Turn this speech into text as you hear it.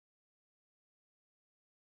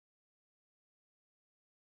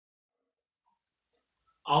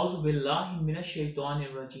A'udhu billahi minash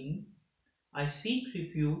shaitanir rajim. I seek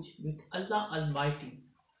refuge with Allah Almighty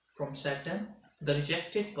from Satan, the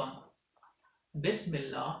rejected one.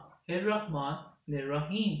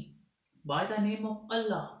 Bismillahir-Rahmanir-Rahim. By the name of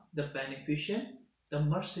Allah, the Beneficent, the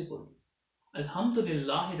Merciful.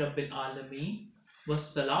 Alhamdulillahi Rabbil Alameen.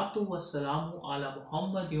 Wassalatu wassalamu ala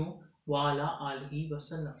Muhammadin wa ala alihi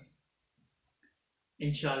wasallam.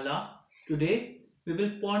 Inshallah, today we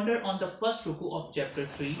will ponder on the first ruku of chapter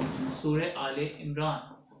 3, Surah Aali-Imran.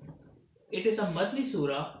 It is a Madni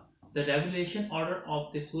surah. The revelation order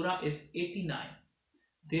of this surah is 89.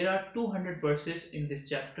 There are 200 verses in this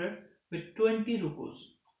chapter with 20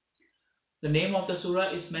 rukus. The name of the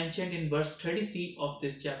surah is mentioned in verse 33 of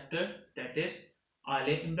this chapter, that is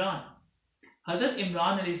Aali-Imran. Hazrat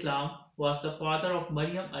Imran al-Islam was the father of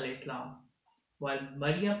Maryam al-Islam, while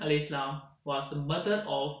Maryam al-Islam was the mother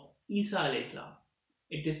of Issa al-Islam.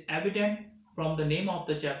 It is evident from the name of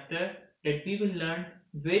the chapter that we will learn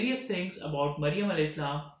various things about Maryam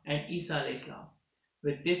al-Islam and Issa al-Islam.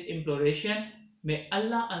 With this imploration, may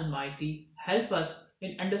Allah Almighty help us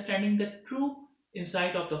in understanding the true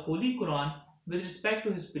insight of the Holy Quran with respect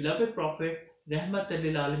to His beloved Prophet Rahmatan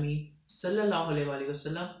lil Alameen sallallahu alaihi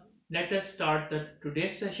wasallam. Let us start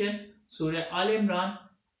today's session, Surah Aali-Imran,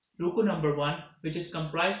 Ruku number 1, which is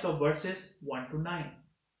comprised of verses 1 to 9.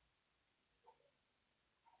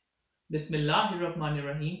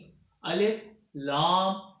 Bismillahir-Rahmanir-Rahim. Alif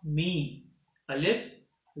Lam Mim. Alif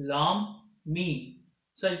Lam Mim.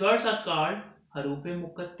 Such words are called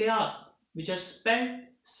Haruf-e-Muqatta'at, which are spelled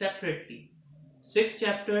separately. 6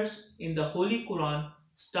 chapters in the Holy Quran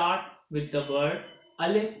start with the word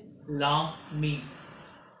Alif Lam Mim.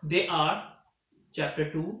 They are chapter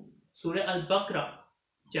 2, Surah Al-Baqarah,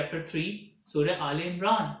 chapter 3, Surah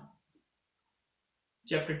Aali-Imran,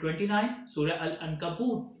 chapter 29, Surah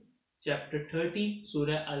Al-Ankabut, chapter 30,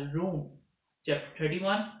 Surah Al-Rum, chapter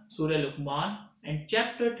 31, Surah Luqman, and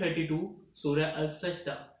chapter 32, Surah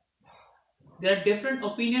Al-Sajda. There are different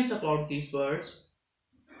opinions about these words.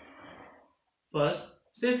 First,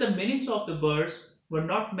 since the meanings of the words were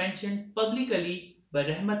not mentioned publicly by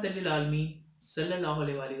Rahmatan lil Alameen sallallahu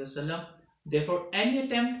alaihi wasallam, therefore any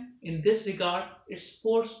attempt in this regard is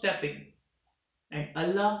force-stepping, and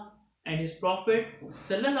Allah and His Prophet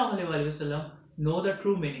sallallahu alaihi wasallam know the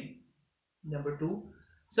true meaning. Number 2,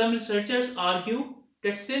 some researchers argue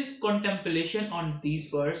that since contemplation on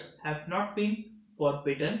these words have not been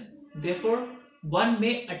forbidden, therefore one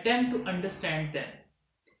may attempt to understand them.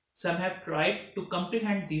 Some have tried to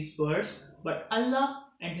comprehend these words, but Allah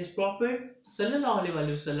and His Prophet sallallahu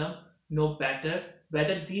alaihi wasallam know better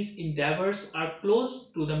whether these endeavors are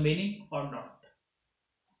close to the meaning or not.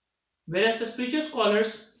 Whereas the spiritual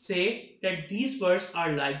scholars say that these words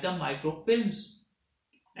are like the microfilms,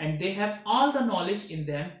 and they have all the knowledge in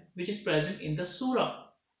them which is present in the surah.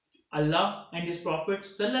 Allah and His Prophet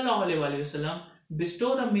sallallahu alaihi wasallam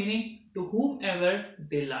bestow the meaning to whomever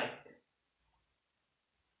they like.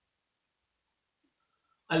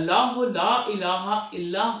 Allahu la ilaha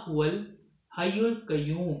illa huwal hayyul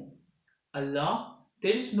qayyum. Allah,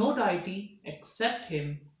 there is no deity except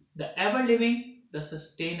Him, the ever-living, the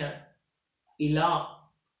sustainer. Ilah,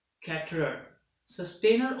 caterer,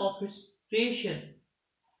 sustainer of His creation.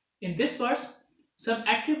 In this verse, some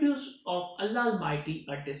attributes of Allah Almighty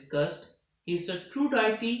are discussed. He is the true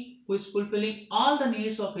deity who is fulfilling all the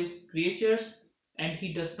needs of His creatures, and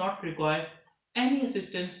He does not require any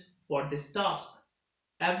assistance for this task.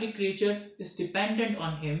 Every creature is dependent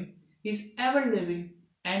on Him. He is ever-living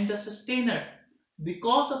and the sustainer.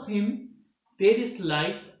 Because of Him, there is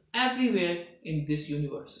life everywhere in this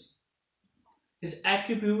universe. His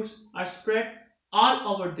attributes are spread all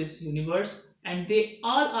over this universe, and they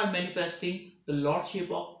all are manifesting the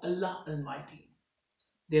Lordship of Allah Almighty.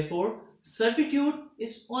 Therefore, servitude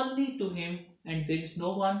is only to Him, and there is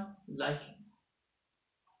no one like Him.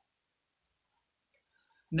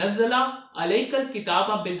 Nazzala alaykal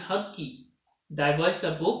kitaba bil haqqi, divulged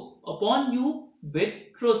the book upon you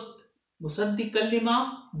with truth. Musaddiqan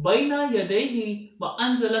lima baina yadayhi wa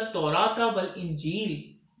anzala Torata wal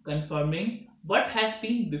Injil, confirming what has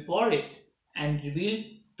been before it, and revealed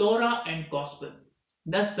Torah and Gospel.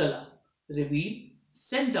 Nazzala, reveal,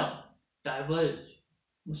 send down, divulge.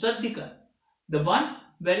 Musaddiqan, the one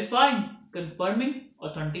verifying, confirming,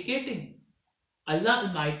 authenticating. Allah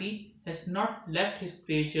Almighty has not left His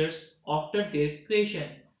creatures after their creation,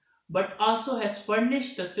 but also has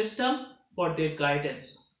furnished the system for their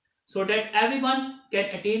guidance, so that everyone can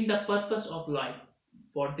attain the purpose of life.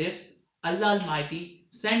 For this, Allah Almighty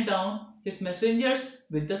sent down His messengers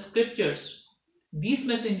with the scriptures. These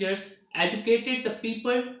messengers educated the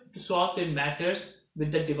people to solve their matters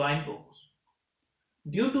with the divine books.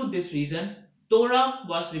 Due to this reason, Torah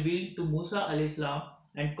was revealed to Musa alayhi salam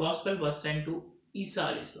and Gospel was sent to Issa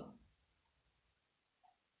alayhi salam.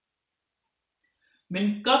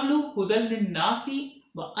 Min qablu hudan lin-nasi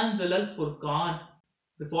wa anzala al-furqan.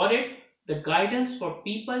 Before it, the guidance for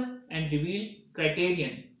people and revealed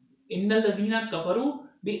criterion. Innal lazina kafaru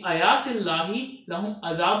bi ayatillahi lahum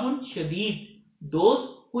azabun shadid.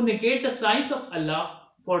 Those who negate the signs of Allah,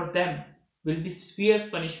 for them will be severe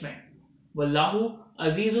punishment. Wallahu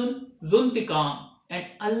azizun zuntikam. And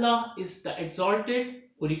Allah is the exalted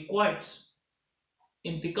who requires.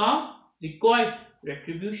 Intikam, required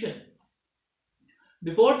retribution.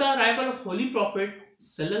 Before the arrival of Holy Prophet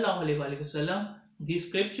Sallallahu Alaihi Wasallam, these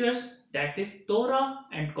scriptures, that is Torah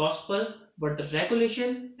and Gospel, were the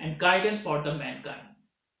regulation and guidance for the mankind.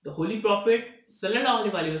 The Holy Prophet Sallallahu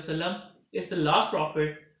Alaihi Wasallam is the last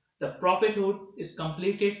prophet. The prophethood is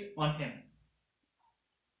completed on him.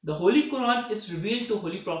 The Holy Quran is revealed to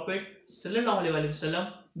Holy Prophet Sallallahu Alaihi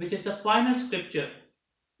Wasallam, which is the final scripture.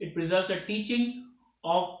 It preserves the teaching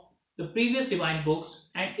of the previous divine books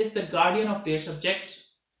and is the guardian of their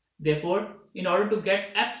subjects. Therefore, in order to get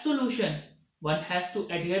absolution, one has to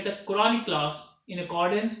adhere the Quranic laws in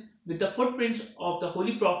accordance with the footprints of the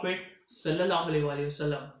Holy Prophet Sallallahu Alaihi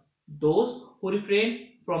Wasallam. Those who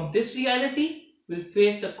refrain from this reality will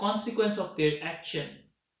face the consequence of their action,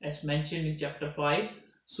 as mentioned in chapter 5,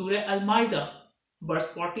 Surah Al-Ma'idah, verse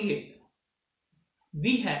 48.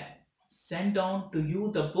 We have sent down to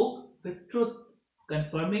you the book with truth,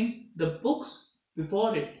 confirming the books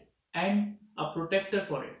before it and a protector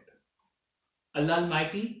for it. Allah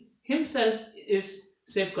Almighty Himself is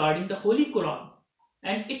safeguarding the Holy Quran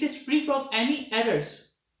and it is free from any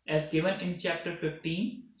errors, as given in chapter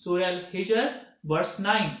 15, Surah Al-Hijr, verse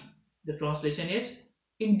 9. The translation is,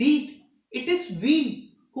 indeed, it is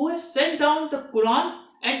we who has sent down the Quran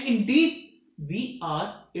and indeed we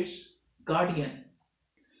are its guardian.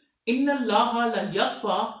 Inna Allaha la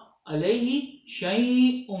yakhfa alayhi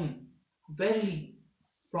shay'un. Verily,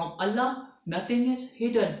 from Allah nothing is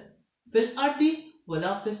hidden. Fil ardi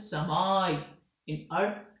wala fis samai. In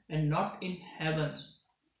earth and not in heavens.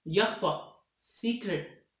 Yakhfa, secret,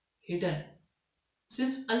 hidden.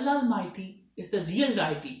 Since Allah Almighty is the real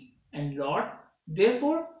deity and Lord,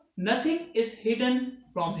 therefore nothing is hidden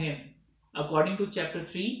from Him. According to chapter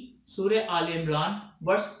 3, Surah Aali-Imran,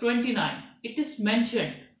 verse 29, it is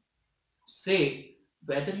mentioned, say,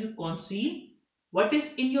 whether you conceal what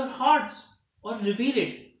is in your hearts or reveal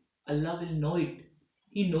it, Allah will know it.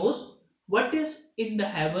 He knows what is in the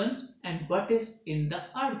heavens and what is in the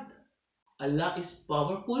earth. Allah is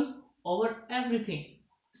powerful over everything.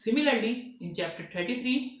 Similarly, in chapter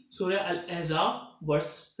 33, Surah Al-Ahzab,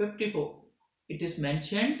 verse 54, it is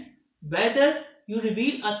mentioned, whether you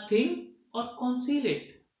reveal a thing or conceal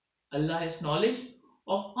it, Allah has knowledge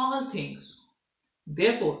of all things.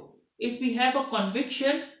 Therefore, if we have a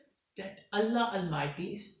conviction that Allah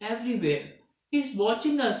Almighty is everywhere, He is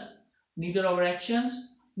watching us, neither our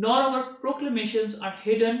actions nor our proclamations are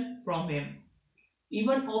hidden from Him.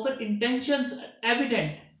 Even our intentions are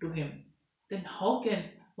evident to Him. Then how can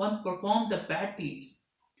one perform the bad deeds?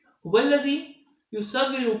 Huwallazi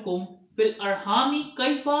yusawwirukum fil arhami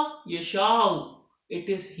kaifa yasha'u. It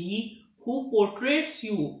is He who portrays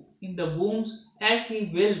you in the wombs as He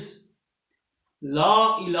wills.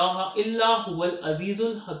 La ilaha illa huwal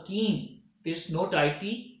azizul hakim. There is no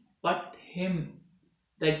deity but Him,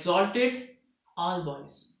 the exalted,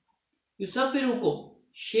 all-wise. Yusawwirukum,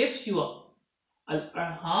 shapes you up.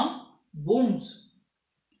 Al-arham, wombs.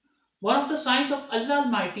 One of the signs of Allah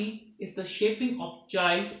Almighty is the shaping of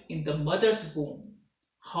child in the mother's womb.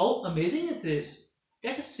 How amazing is this?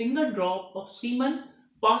 That a single drop of semen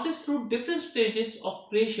passes through different stages of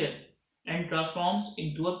creation and transforms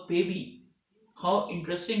into a baby. How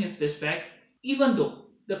interesting is this fact? Even though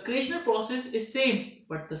the creational process is same,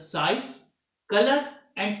 but the size, color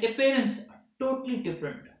and appearance are totally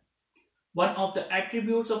different. One of the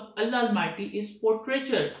attributes of Allah Almighty is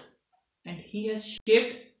portraiture, and He has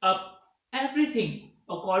shaped up everything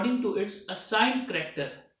according to its assigned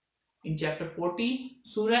character. In chapter 40,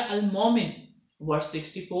 Surah Al-Mu'min, verse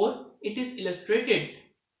 64, it is illustrated.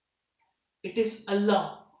 It is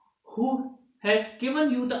Allah who has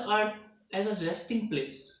given you the earth as a resting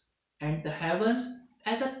place and the heavens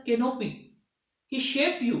as a canopy. He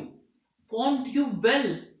shaped you, formed you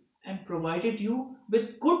well and provided you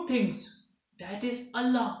with good things. That is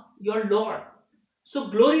Allah, your Lord. So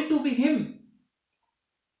glory to be Him,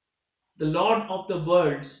 the Lord of the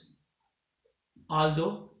worlds.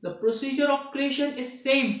 Although the procedure of creation is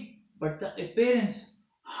same, but the appearance,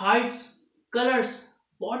 heights, colors,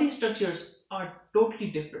 body structures are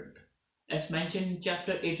totally different. As mentioned in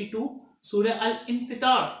chapter 82, Surah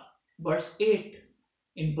Al-Infitar, verse 8,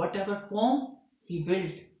 in whatever form He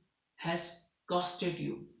willed, has casted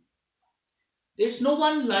you. There is no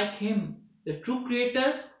one like Him, the true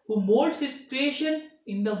Creator, who molds His creation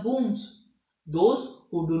in the wombs. Those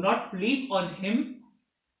who do not believe on Him,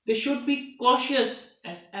 they should be cautious,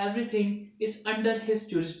 as everything is under His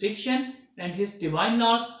jurisdiction and His divine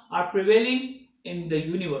laws are prevailing in the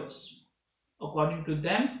universe. According to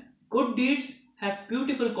them, good deeds have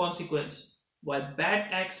beautiful consequence, while bad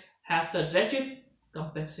acts have the wretched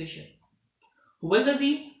compensation.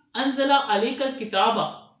 Huwallazi anzala alayka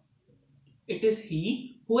kitaba. It is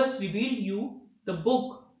He who has revealed you the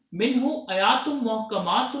book. Minhu ayatum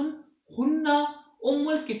muhkamatun hunna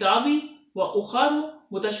ummul kitabi wa ukharu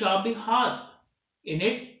mutashabihat. In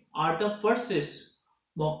it are the verses,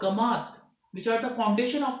 muhkamat, which are the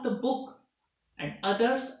foundation of the book, and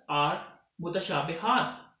others are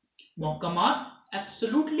mutashabihat. Muhkamat,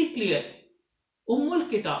 absolutely clear. Ummul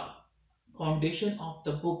kitab, foundation of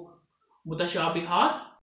the book. Mutashabihat,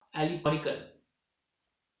 allegorical.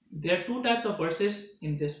 There are two types of verses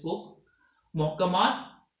in this book. Muhkamat,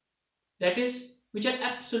 that is, which are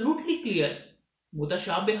absolutely clear.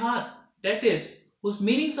 Mutashabihat, that is, whose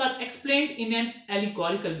meanings are explained in an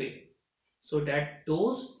allegorical way, so that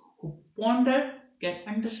those who ponder can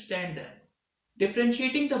understand them.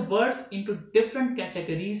 Differentiating the words into different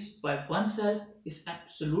categories by oneself is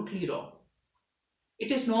absolutely wrong.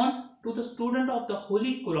 It is known to the student of the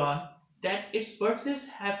Holy Quran that its verses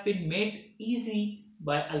have been made easy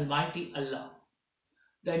by Almighty Allah.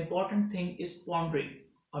 The important thing is pondering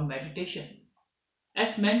or meditation.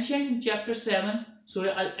 As mentioned in chapter 7,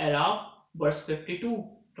 Surah Al-Araf, verse 52,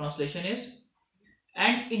 translation is,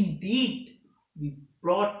 and indeed we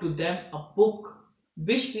brought to them a book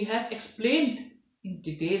which we have explained in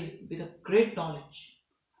detail with a great knowledge,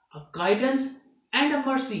 a guidance and a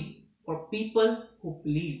mercy for people who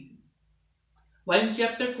believe. While in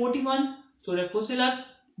chapter 41, Surah Fusilat,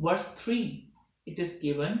 verse 3, it is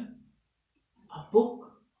given a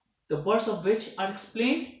book, the verse of which are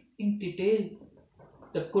explained in detail.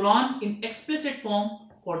 The Quran in explicit form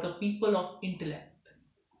for the people of intellect.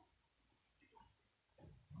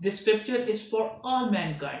 This scripture is for all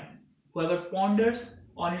mankind. Whoever ponders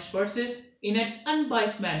on its verses in an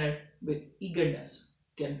unbiased manner with eagerness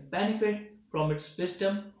can benefit from its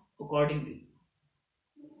wisdom accordingly.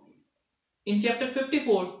 In chapter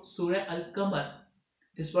 54, Surah Al-Qamar,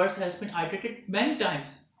 this verse has been iterated many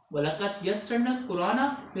times. وَلَقَدْ يَسَّرْنَا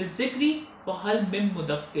الْقُرْآنَ لِلذِّكْرِ فَهَلْ مِن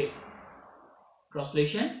مُدَّكِّرٍ.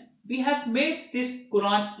 Translation: we have made this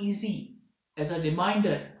Quran easy as a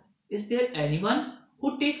reminder. Is there anyone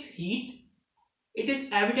who takes heed? It is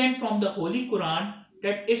evident from the Holy Quran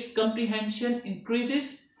that its comprehension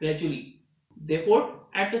increases gradually. Therefore,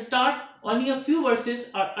 at the start, only a few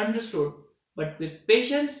verses are understood, but with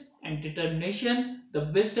patience and determination,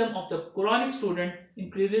 the wisdom of the Quranic student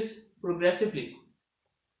increases progressively.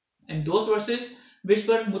 And those verses which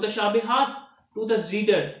were mutashabihat to the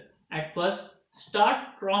reader at first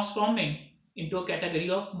start transforming into a category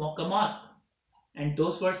of muhkamat, and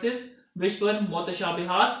those verses which were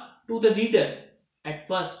mutashabihat to the reader at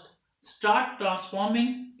first start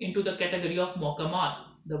transforming into the category of muhkamat.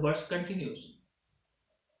 The verse continues.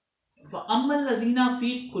 فَأَمَّا الَّذِينَ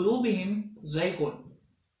فِي قُلُوبِهِمْ زَيْغٌ,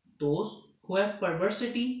 those who have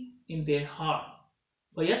perversity in their heart.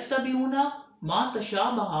 فَيَتَّبِعُونَ مَا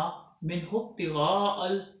تَشَابَهَ مِنْهُ ابْتِغَاءَ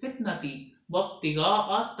الْفِتْنَةِ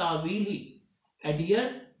وَابْتِغَاءَ تَأْوِيلِهِ,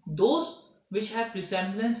 adhere those which have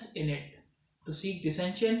resemblance in it, to seek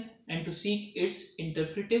dissension and to seek its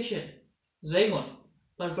interpretation. Zaygun,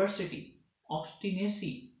 perversity,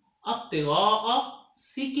 obstinacy. Abtigha'a,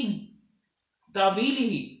 seeking.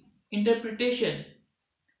 Tawilihi, interpretation.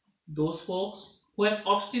 Those folks who have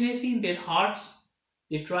obstinacy in their hearts,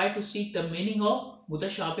 they try to seek the meaning of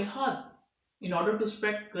mutashabihat in order to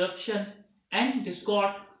spread corruption and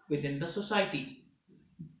discord within the society.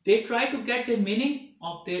 They try to get the meaning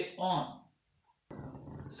of their own.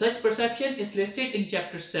 Such perception is listed in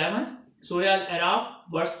chapter 7, Surah Al-Araf,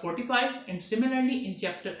 verse 45, and similarly in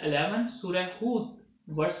chapter 11, Surah Hud,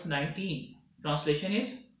 verse 19. Translation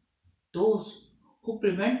is, those who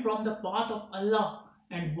prevent from the path of Allah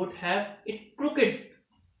and would have it crooked,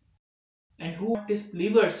 and who are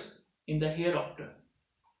disbelievers in the hereafter.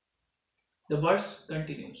 The verse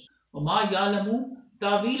continues, وَمَا يَعْلَمُ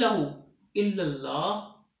تَعْوِيلَهُ إِلَّا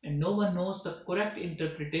اللَّهُ, and no one knows the correct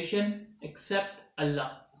interpretation except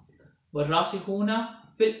Allah. وَالرَّاسِخُونَ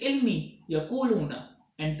فِي الْإِلْمِ يَقُولُونَ,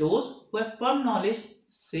 and those who have firm knowledge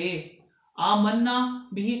say,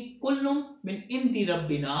 آمَنَّا بِهِ كُلٌّ مِنْ عِنْدِ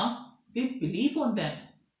رَبِّنَا, We believe on them.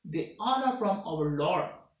 They all are from our Lord.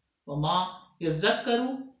 وَمَا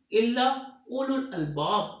يَذَّكَّرُ إِلَّا أُولُو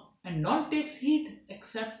الْأَلْبَابِ, and none takes heed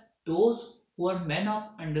except those who are men of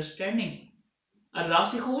understanding.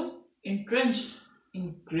 Ar-Rasikhun, entrenched,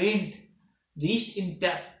 ingrained, reached in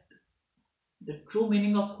depth. The true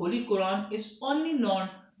meaning of Holy Quran is only known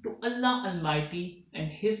to Allah Almighty and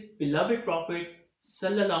His beloved Prophet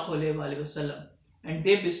Sallallahu Alaihi Wasallam, and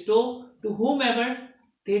they bestow to whomever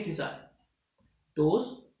they desire.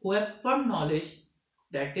 Those who have firm knowledge,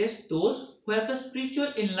 that is, those who have the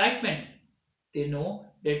spiritual enlightenment, they know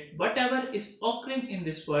that whatever is occurring in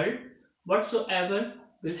this world, whatsoever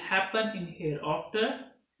will happen in hereafter,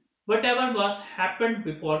 whatever was happened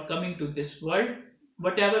before coming to this world,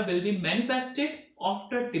 whatever will be manifested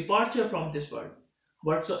after departure from this world,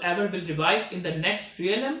 whatsoever will revive in the next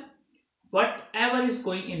realm, whatever is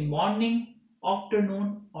going in morning,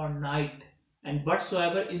 afternoon or night, and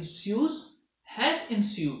whatsoever ensues, has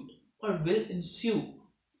ensued or will ensue,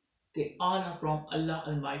 they all are from Allah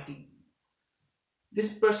Almighty.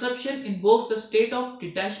 This perception invokes the state of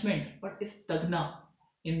detachment or istagna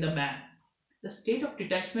in the man. The state of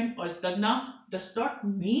detachment or istagna does not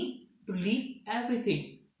mean to leave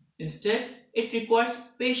everything. Instead, it requires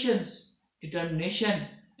patience, determination,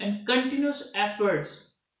 and continuous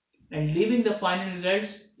efforts, and leaving the final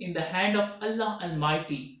results in the hand of Allah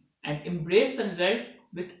Almighty, and embrace the result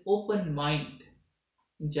with open mind.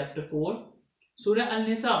 In chapter 4, Surah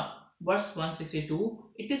Al-Nisa, verse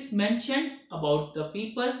 162, it is mentioned about the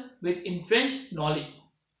people with entrenched knowledge.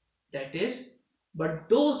 That is, but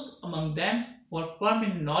those among them who are firm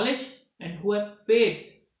in knowledge and who have faith,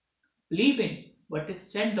 believing what is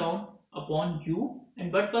sent down upon you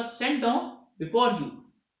and what was sent down before you,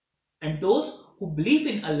 and those who believe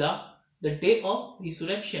in Allah, the day of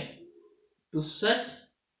resurrection. To such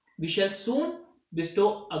we shall soon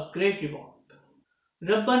bestow a great reward.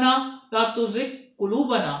 Rabbana la tuzigh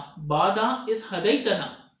qulubana ba'da iz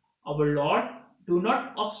hadaytana. Our Lord, do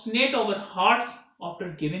not obstinate our hearts after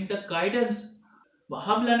giving the guidance.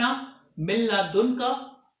 Wahab lana min ladunka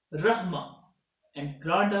rahma, and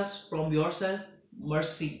grant us from yourself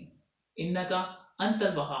mercy. Innaka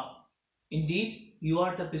antal wahhab. Indeed, you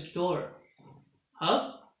are the bestower.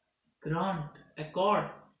 Hab, grant, accord.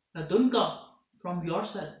 Ladunka, from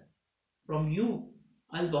yourself, from you.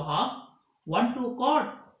 Al-Wahhab, one to accord,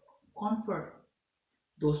 comfort.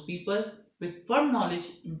 Those people with firm knowledge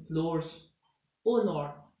implores, O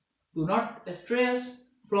Lord, do not estray us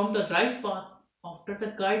from the right path after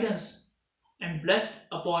the guidance, and bless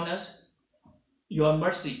upon us your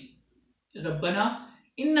mercy. Rabbana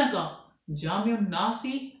innaka jami'un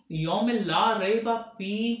nasi yawmil la rayba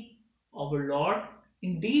fi. Our Lord,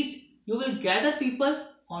 indeed you will gather people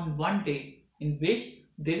on one day in which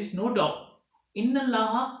there is no doubt. Inna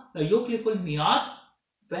Allaha la yukliful miyad.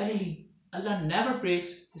 Verily, Allah never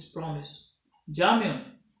breaks His promise. Jami'un,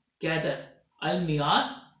 gather.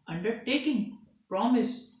 Al-miyad, undertaking,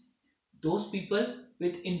 promise. Those people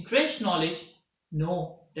with entrenched knowledge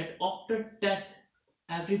know that after death,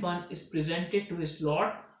 everyone is presented to his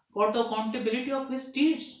Lord for the accountability of his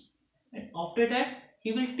deeds, and after that,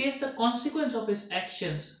 he will taste the consequence of his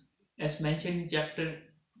actions, as mentioned in chapter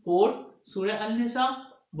 4, Surah Al-Nisa,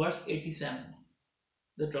 verse 87.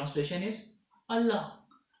 The translation is, Allah,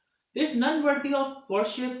 there is none worthy of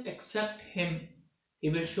worship except Him. He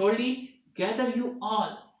will surely gather you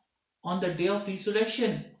all on the day of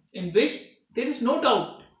resurrection, in which there is no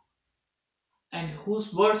doubt, and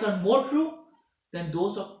whose words are more true than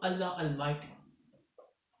those of Allah Almighty.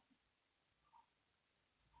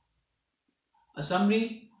 A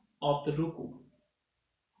summary of the Ruku.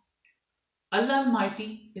 Allah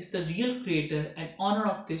Almighty is the real creator and owner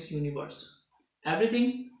of this universe.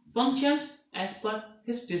 Everything functions as per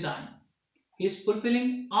His design. He is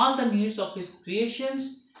fulfilling all the needs of His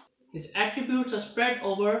creations. His attributes are spread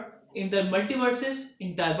over in the multiverses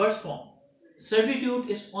in diverse form. Servitude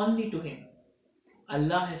is only to Him.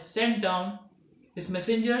 Allah has sent down His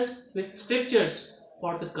messengers with scriptures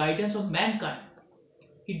for the guidance of mankind.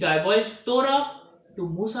 He divulged Torah to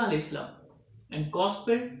Musa al-Islam and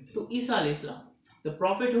Gospel to Issa al-Islam. The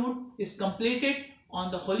prophethood is completed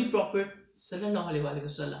on the Holy Prophet Sallallahu Alaihi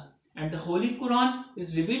Wasallam, and the Holy Quran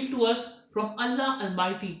is revealed to us from Allah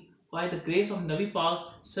Almighty by the grace of Nabi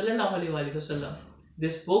Pak Sallallahu Alaihi Wasallam.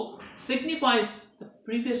 This book signifies the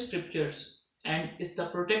previous scriptures and is the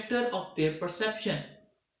protector of their perception.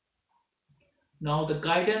 Now the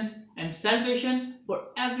guidance and salvation for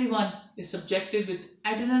everyone is subjected with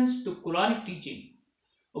adherence to Quranic teaching,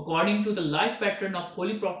 according to the life pattern of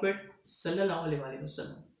Holy Prophet Sallallahu Alaihi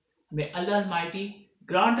Wasallam. May Allah Almighty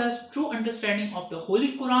grant us true understanding of the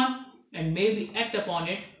Holy Quran and may we act upon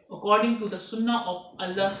it according to the sunnah of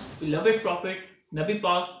Allah's beloved Prophet Nabi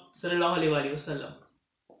Pak sallallahu alaihi wasallam.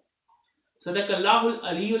 Sadaqallahul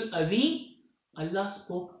Aliyul Azeem. Allah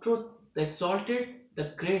spoke truth, the exalted,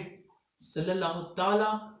 the great. Sallallahu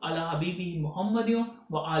ta'ala ala habibi Muhammadin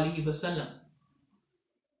wa alihi wasallam.